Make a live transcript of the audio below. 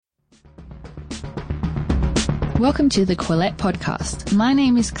Welcome to the Quillette podcast. My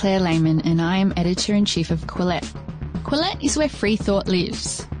name is Claire Lehman and I am Editor-in-Chief of Quillette. Quillette is where free thought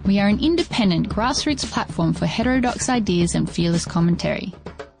lives. We are an independent, grassroots platform for heterodox ideas and fearless commentary.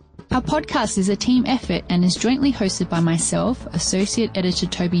 Our podcast is a team effort and is jointly hosted by myself, Associate Editor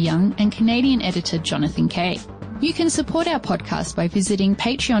Toby Young, and Canadian Editor Jonathan Kay. You can support our podcast by visiting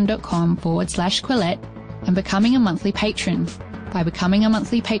patreon.com/Quillette and becoming a monthly patron. By becoming a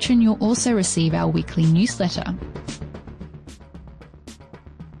monthly patron, you'll also receive our weekly newsletter.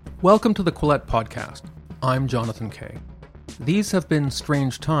 Welcome to the Quillette Podcast. I'm Jonathan Kay. These have been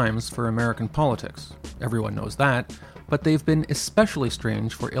strange times for American politics. Everyone knows that, but they've been especially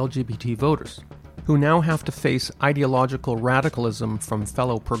strange for LGBT voters, who now have to face ideological radicalism from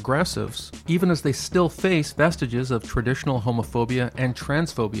fellow progressives, even as they still face vestiges of traditional homophobia and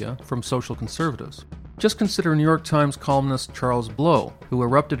transphobia from social conservatives. Just consider New York Times columnist Charles Blow, who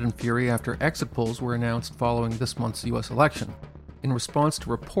erupted in fury after exit polls were announced following this month's U.S. election. In response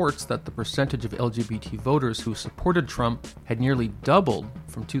to reports that the percentage of LGBT voters who supported Trump had nearly doubled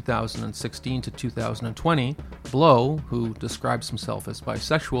from 2016 to 2020, Blow, who describes himself as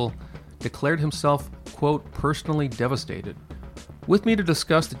bisexual, declared himself, quote, personally devastated. With me to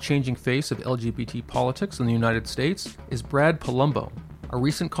discuss the changing face of LGBT politics in the United States is Brad Palumbo, a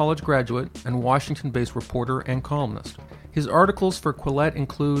recent college graduate and Washington-based reporter and columnist. His articles for Quillette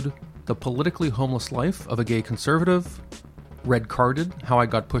include The Politically Homeless Life of a Gay Conservative, Red Carded, How I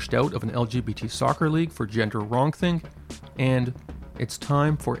Got Pushed Out of an LGBT Soccer League for Gender Wrongthink, and It's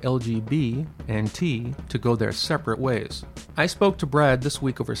Time for LGB and T to Go Their Separate Ways. I spoke to Brad this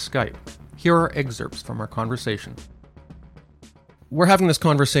week over Skype. Here are excerpts from our conversation. We're having this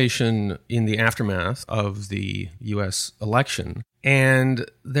conversation in the aftermath of the U.S. election, and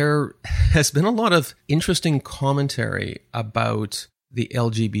there has been a lot of interesting commentary about the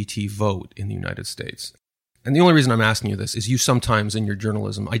LGBT vote in the United States. And the only reason I'm asking you this is you sometimes in your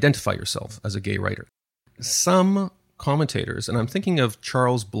journalism identify yourself as a gay writer. Some commentators, and I'm thinking of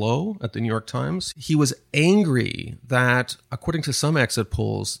Charles Blow at the New York Times, he was angry that, according to some exit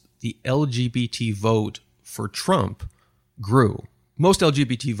polls, the LGBT vote for Trump grew. Most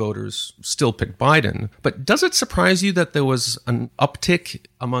LGBT voters still picked Biden, but does it surprise you that there was an uptick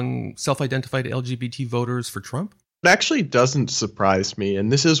among self-identified LGBT voters for Trump? It actually doesn't surprise me,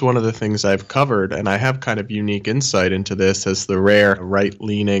 and this is one of the things I've covered, and I have kind of unique insight into this as the rare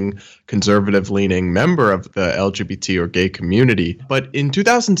right-leaning, conservative-leaning member of the LGBT or gay community. But in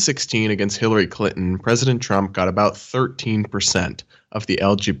 2016, against Hillary Clinton, President Trump got about 13% of the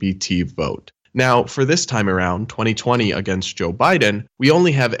LGBT vote. Now, for this time around, 2020 against Joe Biden, we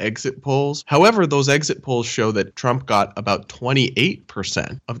only have exit polls. However, those exit polls show that Trump got about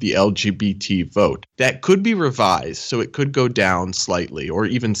 28% of the LGBT vote. That could be revised, so it could go down slightly or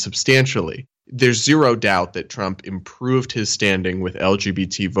even substantially. There's zero doubt that Trump improved his standing with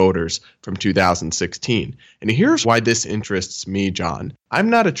LGBT voters from 2016. And here's why this interests me, John. I'm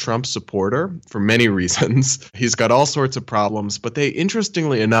not a Trump supporter for many reasons. He's got all sorts of problems, but they,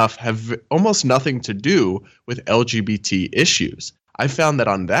 interestingly enough, have almost nothing to do with LGBT issues. I found that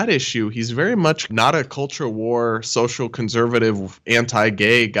on that issue, he's very much not a culture war, social conservative,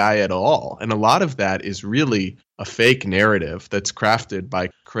 anti-gay guy at all. And a lot of that is really a fake narrative that's crafted by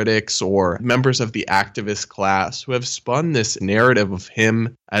critics or members of the activist class who have spun this narrative of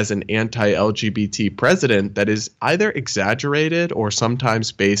him as an anti-LGBT president that is either exaggerated or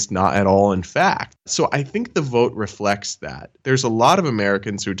sometimes based not at all in fact. So I think the vote reflects that. There's a lot of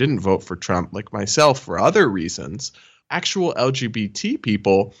Americans who didn't vote for Trump, like myself, for other reasons. Actual LGBT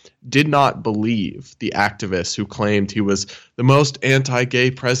people did not believe the activists who claimed he was the most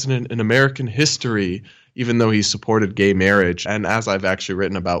anti-gay president in American history, even though he supported gay marriage. And as I've actually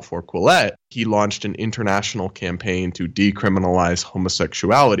written about for Quillette, he launched an international campaign to decriminalize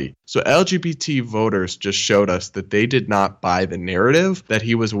homosexuality. So LGBT voters just showed us that they did not buy the narrative that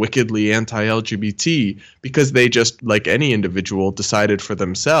he was wickedly anti-LGBT because they just, like any individual, decided for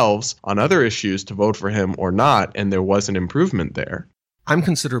themselves on other issues to vote for him or not, and there was an improvement there. I'm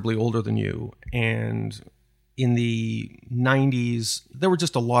considerably older than you, and in the 90s, there were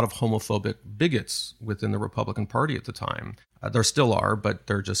just a lot of homophobic bigots within the Republican Party at the time. There still are, but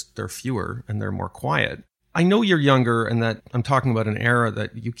they're fewer and they're more quiet. I know you're younger and that I'm talking about an era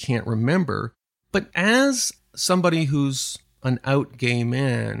that you can't remember, but as somebody who's an out gay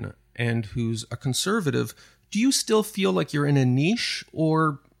man and who's a conservative, do you still feel like you're in a niche,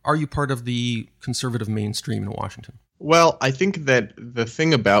 or are you part of the conservative mainstream in Washington? Well, I think that the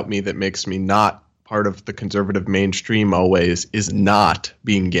thing about me that makes me not part of the conservative mainstream always is not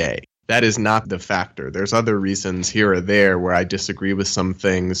being gay. that is not the factor. There's other reasons here or there where I disagree with some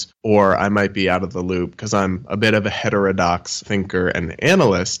things, or I might be out of the loop because I'm a bit of a heterodox thinker and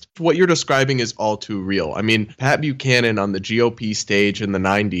analyst. What you're describing is all too real. I mean, Pat Buchanan on the GOP stage in the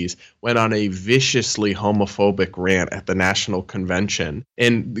 90s went on a viciously homophobic rant at the National Convention.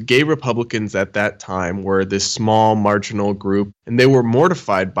 And the gay Republicans at that time were this small marginal group, and they were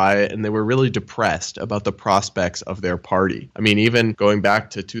mortified by it, and they were really depressed about the prospects of their party. I mean, even going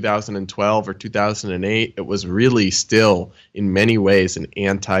back to 2012 or 2008, it was really still, in many ways, an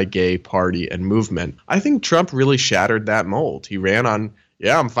anti-gay party and movement. I think Trump really shattered that mold. He ran on,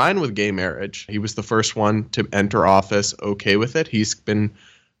 yeah, I'm fine with gay marriage. He was the first one to enter office okay with it. He's been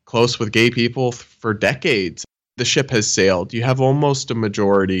close with gay people for decades. The ship has sailed. You have almost a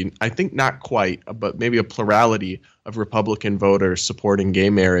majority, I think not quite, but maybe a plurality of Republican voters supporting gay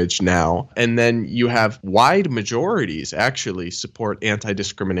marriage now. And then you have wide majorities actually support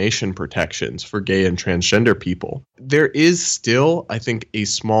anti-discrimination protections for gay and transgender people. There is still, I think, a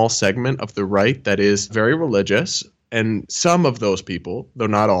small segment of the right that is very religious. And some of those people, though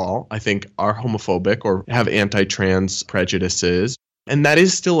not all, I think are homophobic or have anti-trans prejudices. And that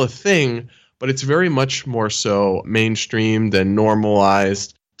is still a thing, but it's very much more so mainstreamed and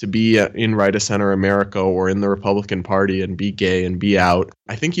normalized to be in right-of-center America or in the Republican Party and be gay and be out.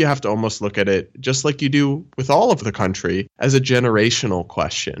 I think you have to almost look at it, just like you do with all of the country, as a generational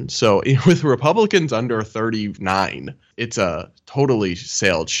question. So with Republicans under 39, it's a totally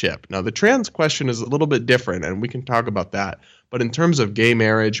sailed ship. Now, the trans question is a little bit different, and we can talk about that. But in terms of gay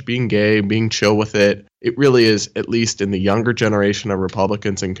marriage, being gay, being chill with it, it really is, at least in the younger generation of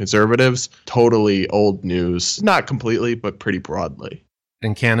Republicans and conservatives, totally old news. Not completely, but pretty broadly.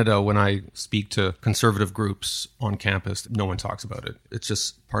 In Canada, when I speak to conservative groups on campus, no one talks about it. It's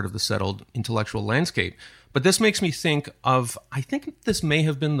just part of the settled intellectual landscape. But this makes me think of, I think this may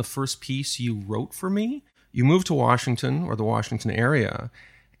have been the first piece you wrote for me. You moved to Washington, or the Washington area,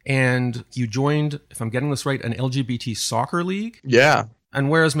 and you joined, if I'm getting this right, an LGBT soccer league? Yeah. And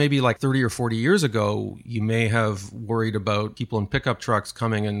whereas maybe like 30 or 40 years ago, you may have worried about people in pickup trucks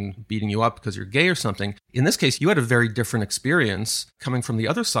coming and beating you up because you're gay or something. In this case, you had a very different experience coming from the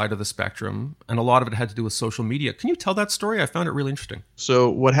other side of the spectrum, and a lot of it had to do with social media. Can you tell that story? I found it really interesting. So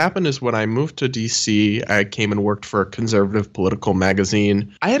what happened is when I moved to D.C., I came and worked for a conservative political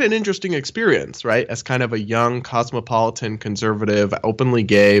magazine. I had an interesting experience, right? As kind of a young, cosmopolitan, conservative, openly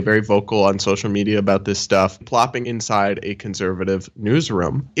gay, very vocal on social media about this stuff, plopping inside a conservative newsroom.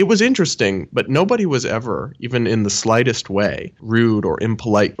 It was interesting, but nobody was ever, even in the slightest way, rude or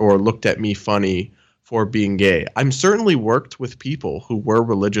impolite or looked at me funny for being gay. I'm certainly worked with people who were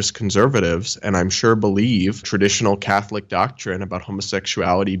religious conservatives and I'm sure believe traditional Catholic doctrine about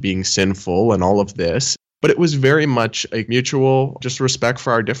homosexuality being sinful and all of this. But it was very much a mutual just respect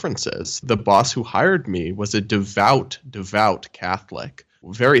for our differences. The boss who hired me was a devout Catholic,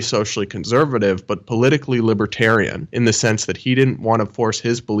 very socially conservative, but politically libertarian in the sense that he didn't want to force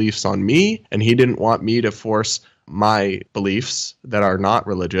his beliefs on me and he didn't want me to force my beliefs that are not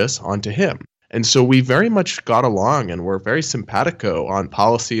religious onto him. And so we very much got along and were very simpatico on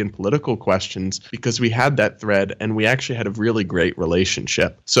policy and political questions because we had that thread and we actually had a really great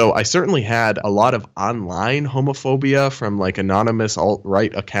relationship. So I certainly had a lot of online homophobia from like anonymous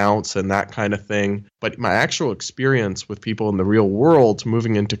alt-right accounts and that kind of thing. But my actual experience with people in the real world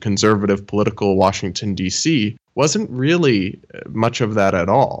moving into conservative political Washington, D.C., wasn't really much of that at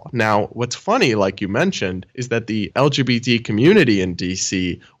all. Now, what's funny, like you mentioned, is that the LGBT community in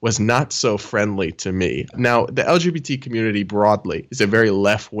DC was not so friendly to me. Now, the LGBT community broadly is a very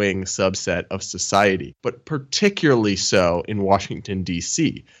left-wing subset of society, but particularly so in Washington,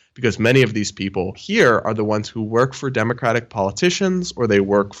 DC. Because many of these people here are the ones who work for Democratic politicians or they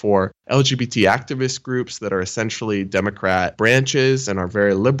work for LGBT activist groups that are essentially Democrat branches and are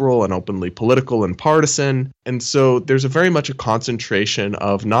very liberal and openly political and partisan. And so there's a very much a concentration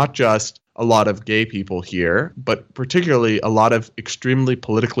of not just a lot of gay people here, but particularly a lot of extremely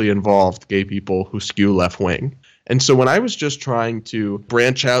politically involved gay people who skew left-wing. And so when I was just trying to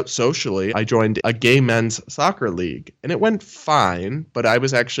branch out socially, I joined a gay men's soccer league. And it went fine, but I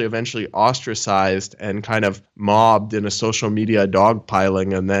was actually eventually ostracized and kind of mobbed in a social media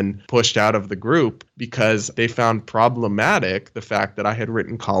dogpiling and then pushed out of the group because they found problematic the fact that I had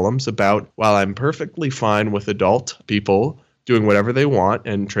written columns about, while I'm perfectly fine with adult people doing whatever they want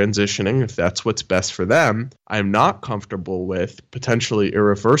and transitioning if that's what's best for them, I'm not comfortable with potentially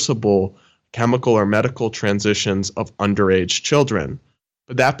irreversible chemical or medical transitions of underage children.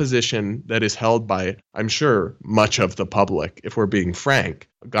 That position that is held by, I'm sure, much of the public, if we're being frank,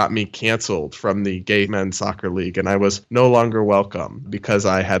 got me canceled from the Gay Men's Soccer League, and I was no longer welcome because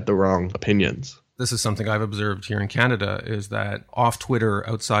I had the wrong opinions. This is something I've observed here in Canada, is that off Twitter,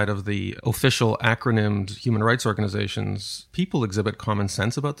 outside of the official acronymed human rights organizations, people exhibit common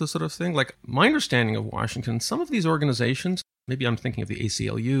sense about this sort of thing. Like, my understanding of Washington, some of these organizations, maybe I'm thinking of the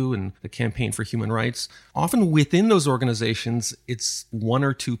ACLU and the Campaign for Human Rights, often within those organizations, it's one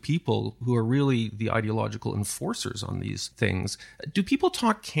or two people who are really the ideological enforcers on these things. Do people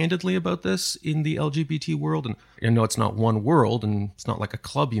talk candidly about this in the LGBT world? And I know it's not one world and it's not like a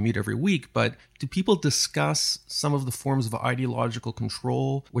club you meet every week, but do people discuss some of the forms of ideological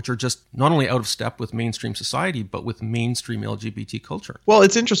control, which are just not only out of step with mainstream society, but with mainstream LGBT culture? Well,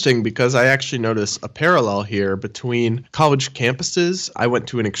 it's interesting because I actually notice a parallel here between college campuses. I went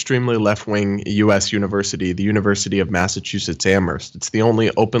to an extremely left-wing U.S. university, the University of Massachusetts Amherst. It's the only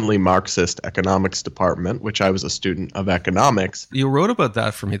openly Marxist economics department, which I was a student of economics. You wrote about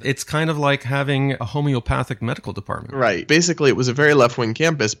that for me. It's kind of like having a homeopathic medical department. Right. Basically, it was a very left-wing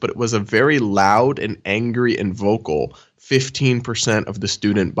campus, but it was a very loud and angry and vocal 15% of the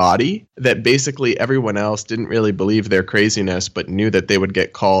student body that basically everyone else didn't really believe their craziness, but knew that they would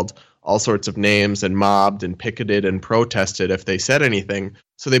get called all sorts of names and mobbed and picketed and protested if they said anything.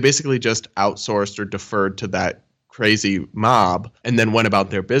 So they basically just outsourced or deferred to that crazy mob and then went about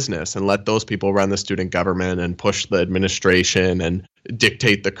their business and let those people run the student government and push the administration and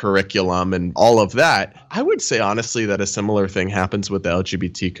dictate the curriculum and all of that. I would say honestly that a similar thing happens with the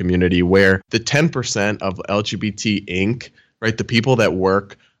LGBT community, where the 10% of LGBT Inc., right, the people that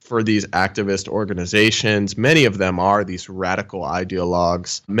work for these activist organizations, many of them are these radical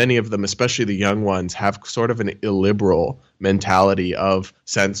ideologues. Many of them, especially the young ones, have sort of an illiberal mentality of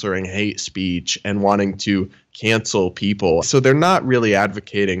censoring hate speech and wanting to cancel people. So they're not really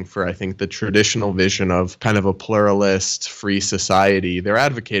advocating for, I think, the traditional vision of kind of a pluralist, free society. They're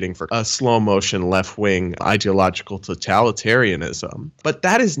advocating for a slow motion left-wing ideological totalitarianism. But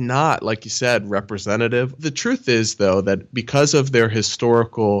that is not, like you said, representative. The truth is, though, that because of their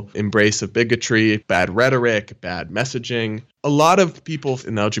historical embrace of bigotry, bad rhetoric, bad messaging, a lot of people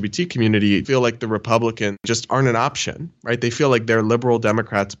in the LGBT community feel like the Republicans just aren't an option, right? They feel like they're liberal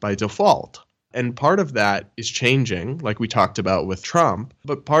Democrats by default. And part of that is changing, like we talked about with Trump,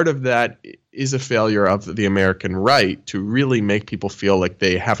 but part of that is a failure of the American right to really make people feel like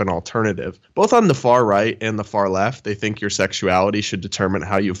they have an alternative. Both on the far right and the far left, they think your sexuality should determine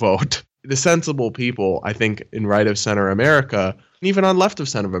how you vote. The sensible people, I think, in right of center America, and even on left of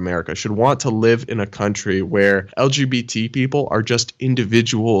center America, should want to live in a country where LGBT people are just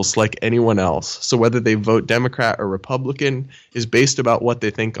individuals like anyone else. So whether they vote Democrat or Republican is based about what they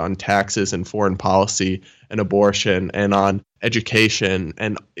think on taxes and foreign policy and abortion and on education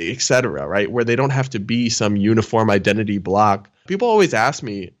and et cetera, right? Where they don't have to be some uniform identity block. People always ask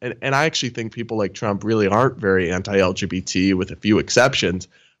me, and I actually think people like Trump really aren't very anti-LGBT with a few exceptions.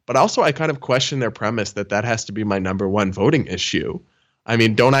 But also, I kind of question their premise that that has to be my number one voting issue. I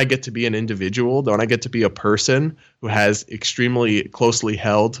mean, don't I get to be an individual? Don't I get to be a person who has extremely closely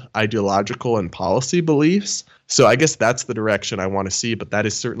held ideological and policy beliefs? So I guess that's the direction I want to see, but that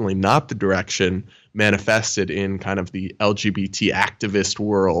is certainly not the direction manifested in kind of the LGBT activist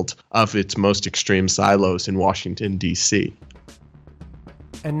world of its most extreme silos in Washington, D.C.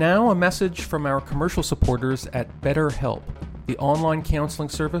 And now a message from our commercial supporters at BetterHelp, the online counseling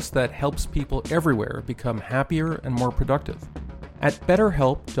service that helps people everywhere become happier and more productive. At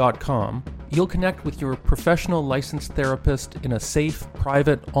BetterHelp.com, you'll connect with your professional licensed therapist in a safe,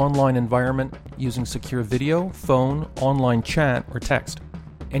 private, online environment using secure video, phone, online chat, or text.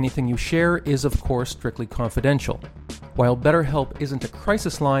 Anything you share is, of course, strictly confidential. While BetterHelp isn't a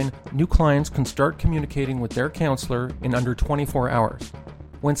crisis line, new clients can start communicating with their counselor in under 24 hours.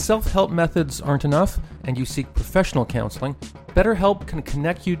 When self-help methods aren't enough and you seek professional counseling, BetterHelp can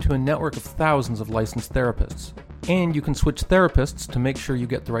connect you to a network of thousands of licensed therapists. And you can switch therapists to make sure you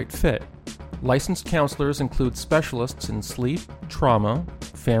get the right fit. Licensed counselors include specialists in sleep, trauma,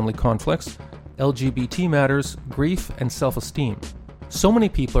 family conflicts, LGBT matters, grief, and self-esteem. So many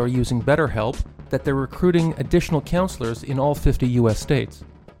people are using BetterHelp that they're recruiting additional counselors in all 50 US states.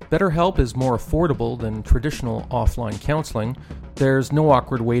 BetterHelp is more affordable than traditional offline counseling. There's no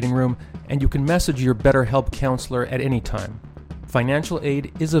awkward waiting room, and you can message your BetterHelp counselor at any time. Financial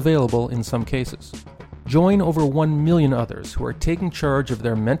aid is available in some cases. Join over 1 million others who are taking charge of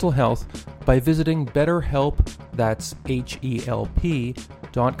their mental health by visiting BetterHelp, that's HELP.com.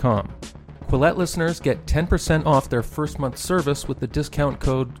 Quillette listeners get 10% off their first month service with the discount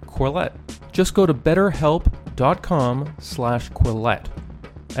code Quillette. Just go to betterhelp.com/Quillette.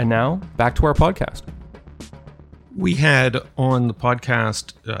 And now, back to our podcast. We had on the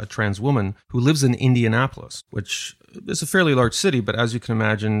podcast a trans woman who lives in Indianapolis, which is a fairly large city, but as you can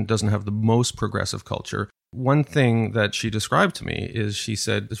imagine, doesn't have the most progressive culture. One thing that she described to me is she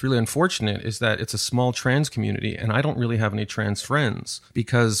said, it's really unfortunate is that it's a small trans community and I don't really have any trans friends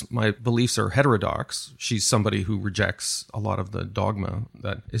because my beliefs are heterodox. She's somebody who rejects a lot of the dogma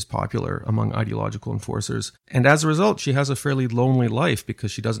that is popular among ideological enforcers. And as a result, she has a fairly lonely life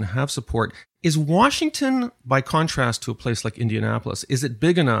because she doesn't have support. Is Washington, by contrast to a place like Indianapolis, is it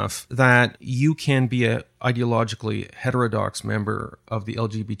big enough that you can be an ideologically heterodox member of the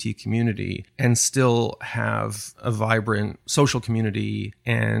LGBT community and still have a vibrant social community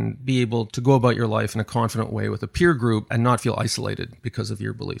and be able to go about your life in a confident way with a peer group and not feel isolated because of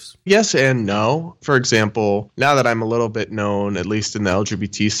your beliefs? Yes and no. For example, now that I'm a little bit known, at least in the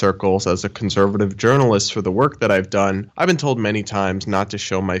LGBT circles, as a conservative journalist for the work that I've done, I've been told many times not to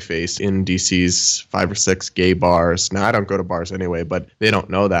show my face in DC's 5 or 6 gay bars. Now, I don't go to bars anyway, but they don't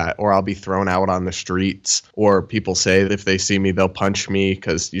know that. Or I'll be thrown out on the streets. Or people say that if they see me, they'll punch me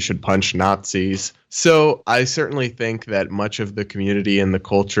because you should punch Nazis. So I certainly think that much of the community and the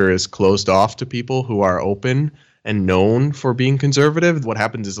culture is closed off to people who are open and known for being conservative. What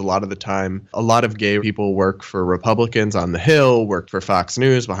happens is a lot of the time, a lot of gay people work for Republicans on the Hill, work for Fox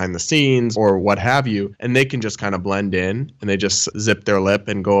News behind the scenes, or what have you, and they can just kind of blend in and they just zip their lip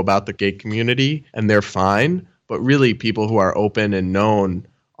and go about the gay community and they're fine. But really, people who are open and known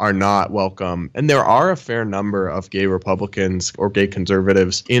are not welcome. And there are a fair number of gay Republicans or gay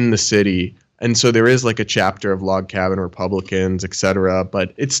conservatives in the city. And so there is like a chapter of Log Cabin Republicans, et cetera,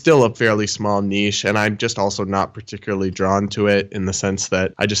 but it's still a fairly small niche. And I'm just also not particularly drawn to it in the sense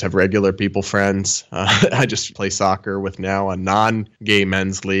that I just have regular people friends. I just play soccer with now a non-gay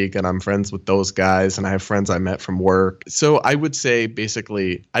men's league, and I'm friends with those guys. And I have friends I met from work. So I would say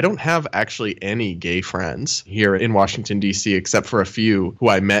basically I don't have actually any gay friends here in Washington, D.C., except for a few who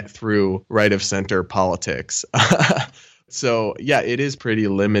I met through right of center politics. So, yeah, it is pretty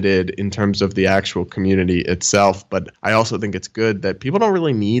limited in terms of the actual community itself. But I also think it's good that people don't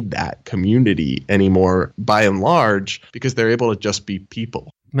really need that community anymore, by and large, because they're able to just be people.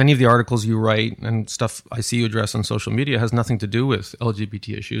 Many of the articles you write and stuff I see you address on social media has nothing to do with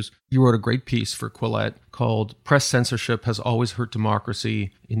LGBT issues. You wrote a great piece for Quillette called "Press Censorship Has Always Hurt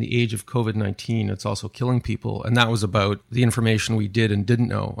Democracy. In the Age of COVID-19, It's Also Killing People." And that was about the information we did and didn't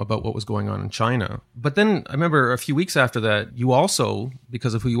know about what was going on in China. But then I remember a few weeks after that, you also,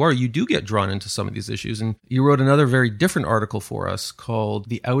 because of who you are, you do get drawn into some of these issues. And you wrote another very different article for us called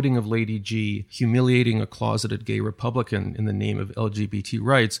 "The Outing of Lady G, Humiliating a Closeted Gay Republican in the Name of LGBT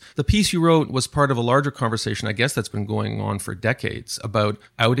Rights." The piece you wrote was part of a larger conversation, I guess, that's been going on for decades about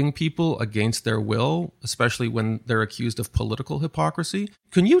outing people against their will, especially when they're accused of political hypocrisy.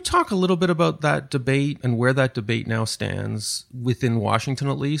 Can you talk a little bit about that debate and where that debate now stands within Washington,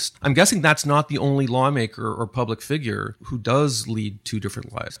 at least? I'm guessing that's not the only lawmaker or public figure who does lead 2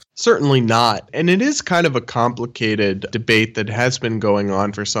 different lives. Certainly not. And it is kind of a complicated debate that has been going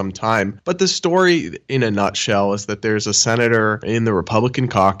on for some time. But the story in a nutshell is that there's a senator in the Republican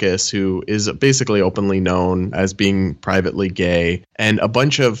caucus who is basically openly known as being privately gay. And a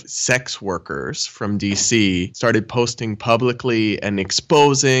bunch of sex workers from DC started posting publicly and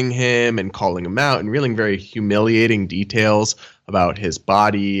exposing him and calling him out and revealing very humiliating details about his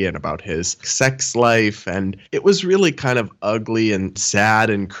body and about his sex life. And it was really kind of ugly and sad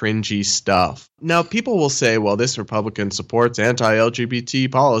and cringy stuff. Now, people will say, well, this Republican supports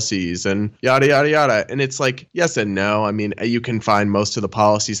anti-LGBT policies and yada, yada, yada. And it's like, yes and no. I mean, you can find most of the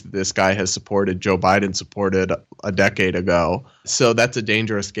policies that this guy has supported, Joe Biden supported a decade ago. So that's a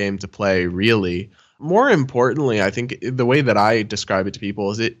dangerous game to play, really. More importantly, I think the way that I describe it to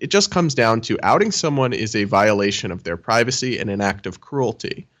people is it just comes down to outing someone is a violation of their privacy and an act of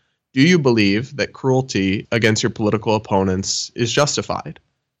cruelty. Do you believe that cruelty against your political opponents is justified?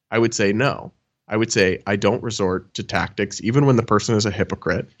 I would say no. I would say I don't resort to tactics, even when the person is a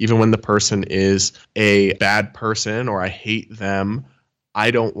hypocrite, even when the person is a bad person or I hate them.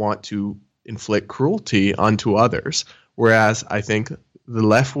 I don't want to inflict cruelty onto others. Whereas I think the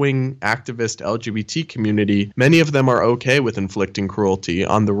left-wing activist LGBT community, many of them are okay with inflicting cruelty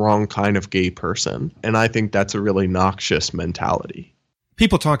on the wrong kind of gay person. And I think that's a really noxious mentality.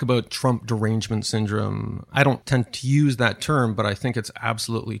 People talk about Trump derangement syndrome. I don't tend to use that term, but I think it's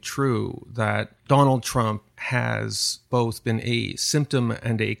absolutely true that Donald Trump has both been a symptom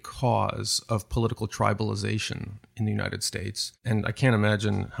and a cause of political tribalization in the United States. And I can't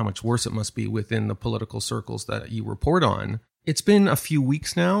imagine how much worse it must be within the political circles that you report on. It's been a few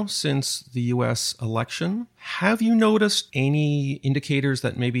weeks now since the U.S. election. Have you noticed any indicators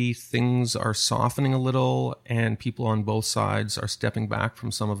that maybe things are softening a little and people on both sides are stepping back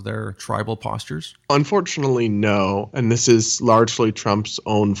from some of their tribal postures? Unfortunately, no. And this is largely Trump's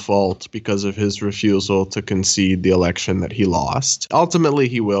own fault because of his refusal to concede the election that he lost. Ultimately,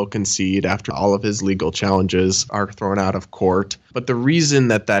 he will concede after all of his legal challenges are thrown out of court. But the reason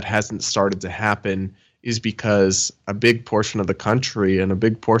that hasn't started to happen is because a big portion of the country and a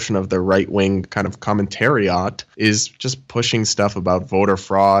big portion of the right-wing kind of commentariat is just pushing stuff about voter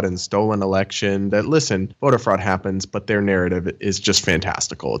fraud and stolen election. That, listen, voter fraud happens, but their narrative is just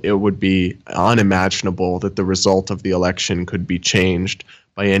fantastical. It would be unimaginable that the result of the election could be changed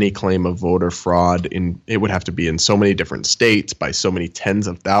by any claim of voter fraud. It would have to be in so many different states by so many tens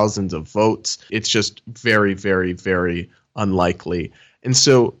of thousands of votes. It's just very, very, very unlikely. And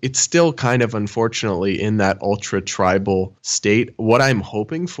so it's still kind of, unfortunately, in that ultra-tribal state. What I'm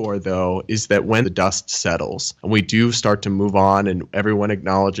hoping for, though, is that when the dust settles and we do start to move on and everyone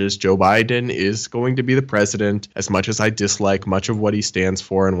acknowledges Joe Biden is going to be the president, as much as I dislike much of what he stands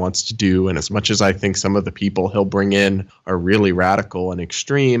for and wants to do, and as much as I think some of the people he'll bring in are really radical and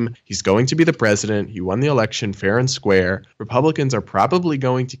extreme, he's going to be the president. He won the election fair and square. Republicans are probably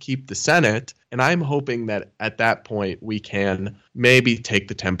going to keep the Senate. And I'm hoping that at that point we can maybe take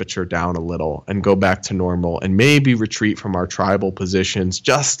the temperature down a little and go back to normal and maybe retreat from our tribal positions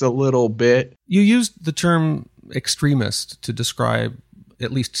just a little bit. You used the term extremist to describe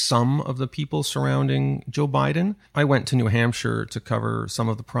at least some of the people surrounding Joe Biden. I went to New Hampshire to cover some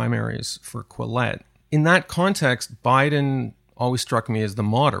of the primaries for Quillette. In that context, Biden always struck me as the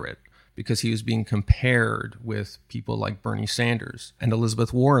moderate, because he was being compared with people like Bernie Sanders and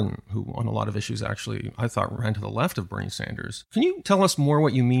Elizabeth Warren, who on a lot of issues actually, I thought, ran to the left of Bernie Sanders. Can you tell us more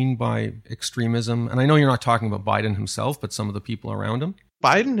what you mean by extremism? And I know you're not talking about Biden himself, but some of the people around him.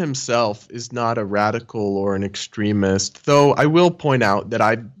 Biden himself is not a radical or an extremist, though I will point out that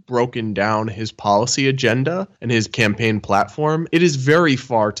I've broken down his policy agenda and his campaign platform. It is very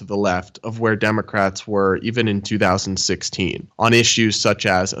far to the left of where Democrats were even in 2016 on issues such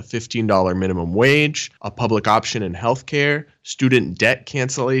as a $15 minimum wage, a public option in healthcare, student debt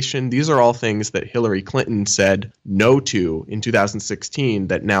cancellation. These are all things that Hillary Clinton said no to in 2016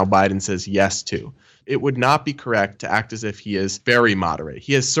 that now Biden says yes to. It would not be correct to act as if he is very moderate.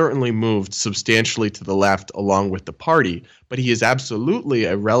 He has certainly moved substantially to the left along with the party, but he is absolutely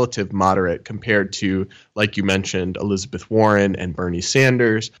a relative moderate compared to, like you mentioned, Elizabeth Warren and Bernie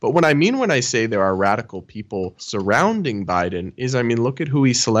Sanders. But what I mean when I say there are radical people surrounding Biden is, look at who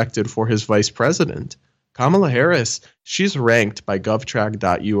he selected for his vice president. Kamala Harris, she's ranked by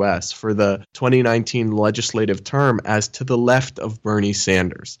GovTrack.us for the 2019 legislative term as to the left of Bernie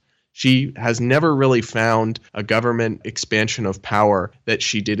Sanders. She has never really found a government expansion of power that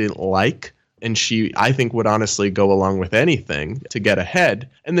she didn't like. And she, I think, would honestly go along with anything to get ahead.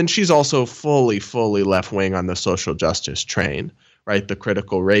 And then she's also fully left-wing on the social justice train, right? The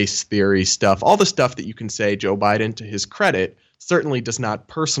critical race theory stuff, all the stuff that you can say Joe Biden, to his credit, certainly does not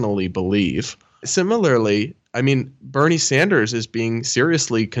personally believe. Similarly, Bernie Sanders is being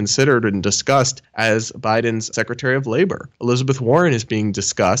seriously considered and discussed as Biden's Secretary of Labor. Elizabeth Warren is being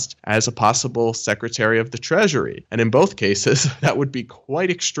discussed as a possible Secretary of the Treasury. And in both cases, that would be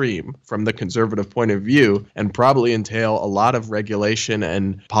quite extreme from the conservative point of view and probably entail a lot of regulation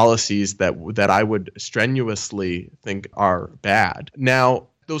and policies that I would strenuously think are bad. Now,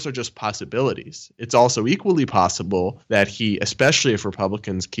 those are just possibilities. It's also equally possible that he, especially if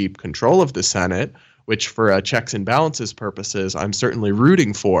Republicans keep control of the Senate, which for checks and balances purposes, I'm certainly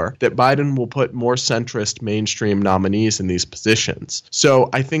rooting for, that Biden will put more centrist mainstream nominees in these positions. So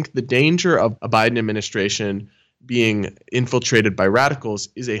I think the danger of a Biden administration being infiltrated by radicals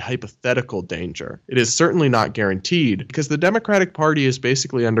is a hypothetical danger. It is certainly not guaranteed because the Democratic Party is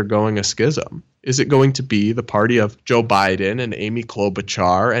basically undergoing a schism. Is it going to be the party of Joe Biden and Amy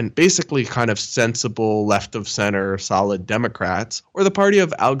Klobuchar and basically kind of sensible left-of-center solid Democrats, or the party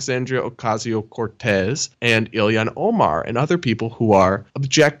of Alexandria Ocasio-Cortez and Ilhan Omar and other people who are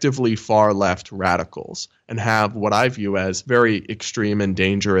objectively far-left radicals and have what I view as very extreme and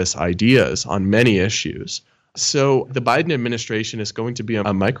dangerous ideas on many issues? So the Biden administration is going to be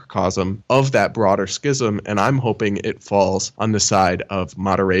a microcosm of that broader schism, and I'm hoping it falls on the side of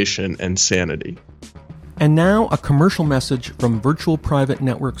moderation and sanity. And now a commercial message from virtual private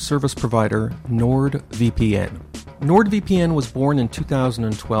network service provider NordVPN. NordVPN was born in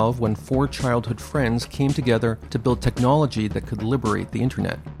 2012 when four childhood friends came together to build technology that could liberate the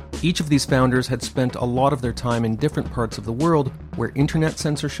internet. Each of these founders had spent a lot of their time in different parts of the world where internet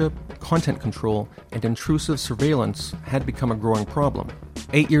censorship, content control, and intrusive surveillance had become a growing problem.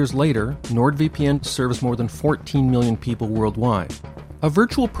 8 years later, NordVPN serves more than 14 million people worldwide. A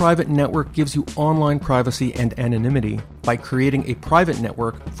virtual private network gives you online privacy and anonymity by creating a private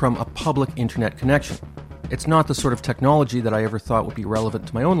network from a public internet connection. It's not the sort of technology that I ever thought would be relevant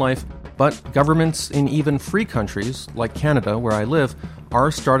to my own life, but governments in even free countries, like Canada, where I live,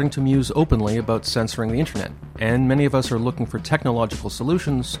 are starting to muse openly about censoring the internet, and many of us are looking for technological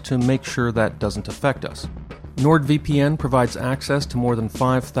solutions to make sure that doesn't affect us. NordVPN provides access to more than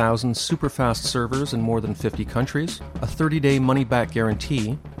 5,000 super-fast servers in more than 50 countries, a 30-day money-back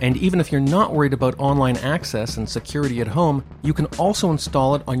guarantee, and even if you're not worried about online access and security at home, you can also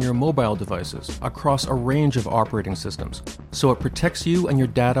install it on your mobile devices across a range of operating systems, so it protects you and your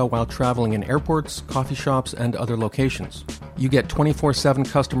data while traveling in airports, coffee shops, and other locations. You get 24/7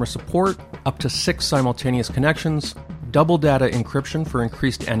 customer support, up to 6 simultaneous connections, double data encryption for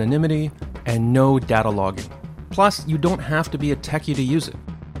increased anonymity, and no data logging. Plus, you don't have to be a techie to use it.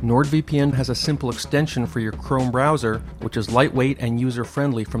 NordVPN has a simple extension for your Chrome browser, which is lightweight and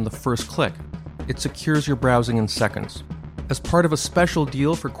user-friendly from the first click. It secures your browsing in seconds. As part of a special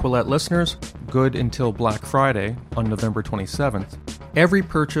deal for Quillette listeners, good until Black Friday on November 27th, every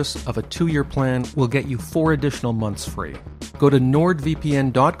purchase of a 2-year plan will get you 4 additional months free. Go to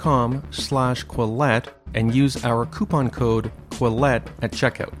nordvpn.com/Quillette and use our coupon code Quillette at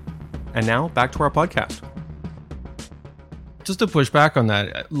checkout. And now, back to our podcast. Just to push back on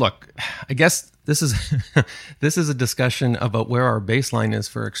that, look, I guess this is this is a discussion about where our baseline is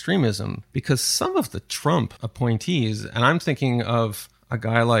for extremism, because some of the Trump appointees, and I'm thinking of a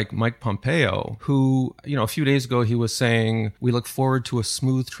guy like Mike Pompeo, who, a few days ago he was saying, we look forward to a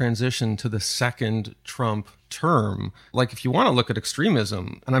smooth transition to the second Trump term. Like, if you want to look at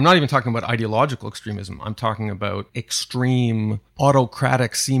extremism, and I'm not even talking about ideological extremism, I'm talking about extreme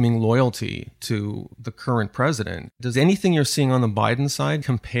autocratic seeming loyalty to the current president. Does anything you're seeing on the Biden side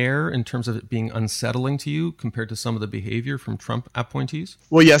compare in terms of it being unsettling to you compared to some of the behavior from Trump appointees?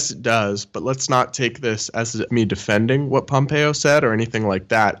 Well, yes, it does. But let's not take this as me defending what Pompeo said or anything like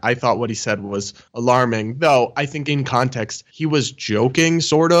that. I thought what he said was alarming, though I think in context, he was joking,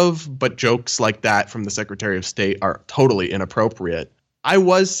 sort of, but jokes like that from the Secretary of State are totally inappropriate. I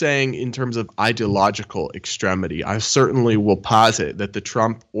was saying in terms of ideological extremity, I certainly will posit that the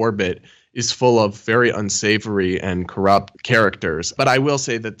Trump orbit is full of very unsavory and corrupt characters. But I will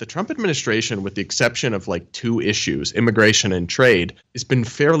say that the Trump administration, with the exception of like 2 issues, immigration and trade, has been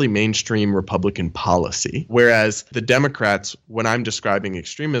fairly mainstream Republican policy. Whereas the Democrats, when I'm describing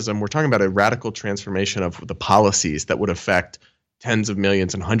extremism, we're talking about a radical transformation of the policies that would affect tens of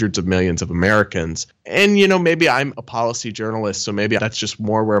millions and hundreds of millions of Americans. And, maybe I'm a policy journalist, so maybe that's just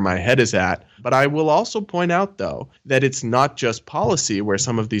more where my head is at. But I will also point out, though, that it's not just policy where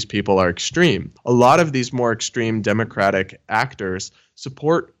some of these people are extreme. A lot of these more extreme Democratic actors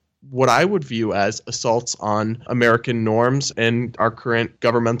support what I would view as assaults on American norms and our current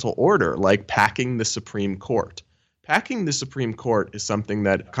governmental order, like packing the Supreme Court. Packing the Supreme Court is something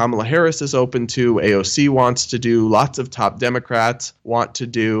that Kamala Harris is open to, AOC wants to do, lots of top Democrats want to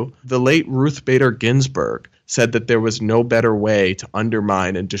do. The late Ruth Bader Ginsburg said that there was no better way to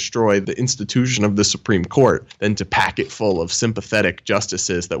undermine and destroy the institution of the Supreme Court than to pack it full of sympathetic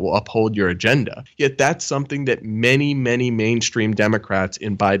justices that will uphold your agenda. Yet that's something that many, many mainstream Democrats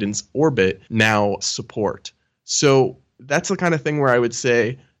in Biden's orbit now support. So that's the kind of thing where I would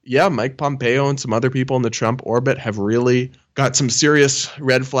say, yeah, Mike Pompeo and some other people in the Trump orbit have really got some serious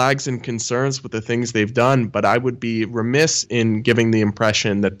red flags and concerns with the things they've done. But I would be remiss in giving the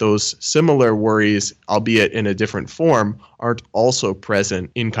impression that those similar worries, albeit in a different form, aren't also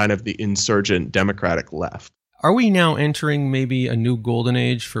present in kind of the insurgent Democratic left. Are we now entering maybe a new golden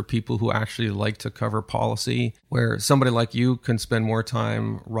age for people who actually like to cover policy, where somebody like you can spend more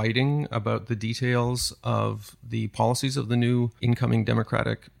time writing about the details of the policies of the new incoming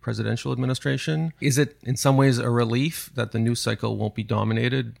Democratic presidential administration? Is it in some ways a relief that the news cycle won't be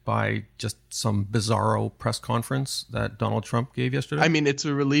dominated by just some bizarro press conference that Donald Trump gave yesterday? I mean, it's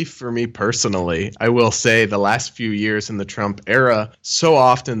a relief for me personally. I will say the last few years in the Trump era, so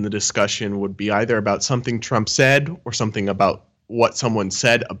often the discussion would be either about something Trump said or something about what someone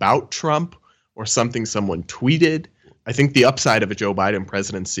said about Trump or something someone tweeted. I think the upside of a Joe Biden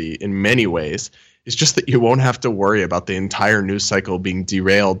presidency in many ways is just that you won't have to worry about the entire news cycle being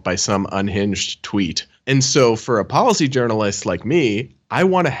derailed by some unhinged tweet. And so for a policy journalist like me, I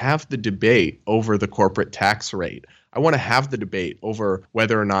want to have the debate over the corporate tax rate. I want to have the debate over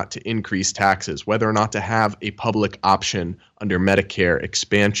whether or not to increase taxes, whether or not to have a public option under Medicare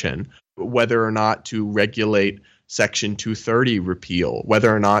expansion, whether or not to regulate Section 230 repeal,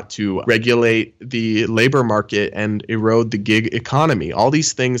 whether or not to regulate the labor market and erode the gig economy. All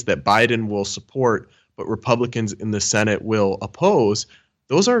these things that Biden will support, but Republicans in the Senate will oppose.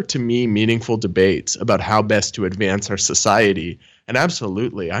 Those are, to me, meaningful debates about how best to advance our society. And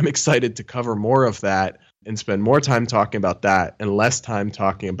absolutely, I'm excited to cover more of that and spend more time talking about that and less time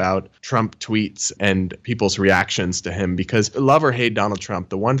talking about Trump tweets and people's reactions to him. Because love or hate Donald Trump,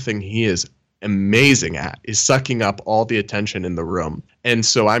 the one thing he is amazing at is sucking up all the attention in the room. And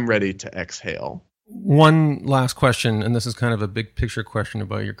so I'm ready to exhale. One last question, and this is kind of a big picture question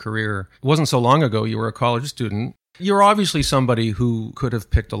about your career. It wasn't so long ago you were a college student. You're obviously somebody who could have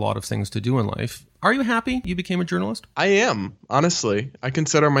picked a lot of things to do in life. Are you happy you became a journalist? I am, honestly. I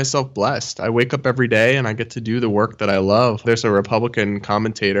consider myself blessed. I wake up every day and I get to do the work that I love. There's a Republican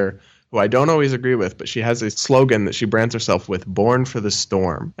commentator who I don't always agree with, but she has a slogan that she brands herself with, "Born for the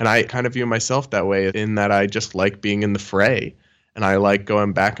Storm." And I kind of view myself that way in that I just like being in the fray. And I like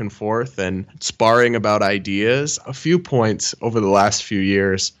going back and forth and sparring about ideas. A few points over the last few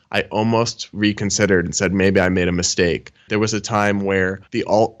years, I almost reconsidered and said maybe I made a mistake. There was a time where the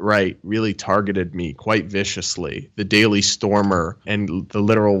alt-right really targeted me quite viciously. The Daily Stormer and the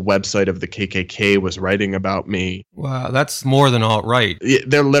literal website of the KKK was writing about me. Wow, that's more than alt-right.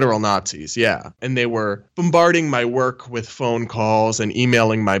 They're literal Nazis, yeah. And they were bombarding my work with phone calls and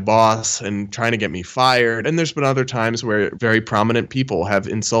emailing my boss and trying to get me fired. And there's been other times where very prominent people have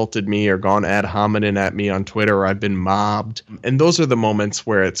insulted me or gone ad hominem at me on Twitter, or I've been mobbed. And those are the moments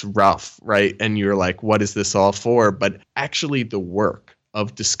where it's rough, right? And you're like, what is this all for? But actually the work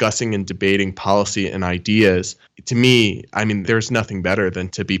of discussing and debating policy and ideas, to me, I mean, there's nothing better than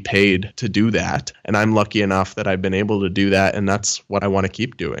to be paid to do that. And I'm lucky enough that I've been able to do that. And that's what I want to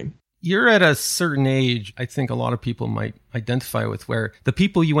keep doing. You're at a certain age, I think a lot of people might identify with, where the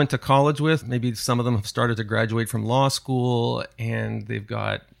people you went to college with, maybe some of them have started to graduate from law school and they've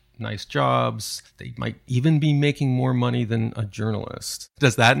got nice jobs. They might even be making more money than a journalist.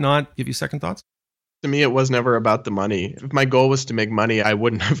 Does that not give you second thoughts? To me, it was never about the money. If my goal was to make money, I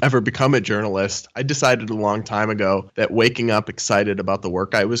wouldn't have ever become a journalist. I decided a long time ago that waking up excited about the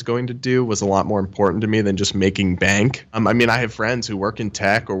work I was going to do was a lot more important to me than just making bank. I mean, I have friends who work in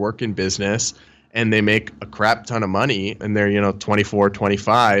tech or work in business, and they make a crap ton of money, and they're, 24,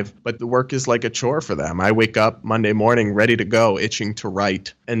 25, but the work is like a chore for them. I wake up Monday morning ready to go, itching to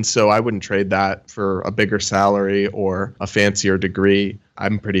write. And so I wouldn't trade that for a bigger salary or a fancier degree.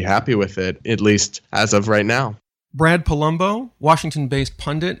 I'm pretty happy with it, at least as of right now. Brad Polumbo, Washington-based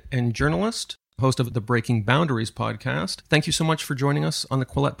pundit and journalist, host of the Breaking Boundaries podcast. Thank you so much for joining us on the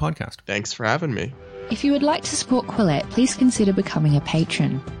Quillette podcast. Thanks for having me. If you would like to support Quillette, please consider becoming a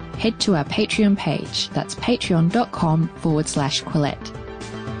patron. Head to our Patreon page. That's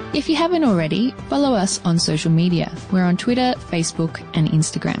patreon.com/Quillette. If you haven't already, follow us on social media. We're on Twitter, Facebook, and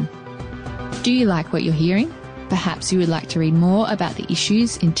Instagram. Do you like what you're hearing? Perhaps you would like to read more about the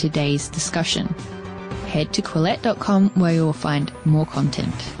issues in today's discussion. Head to Quillette.com where you will find more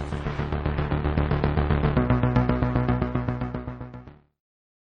content.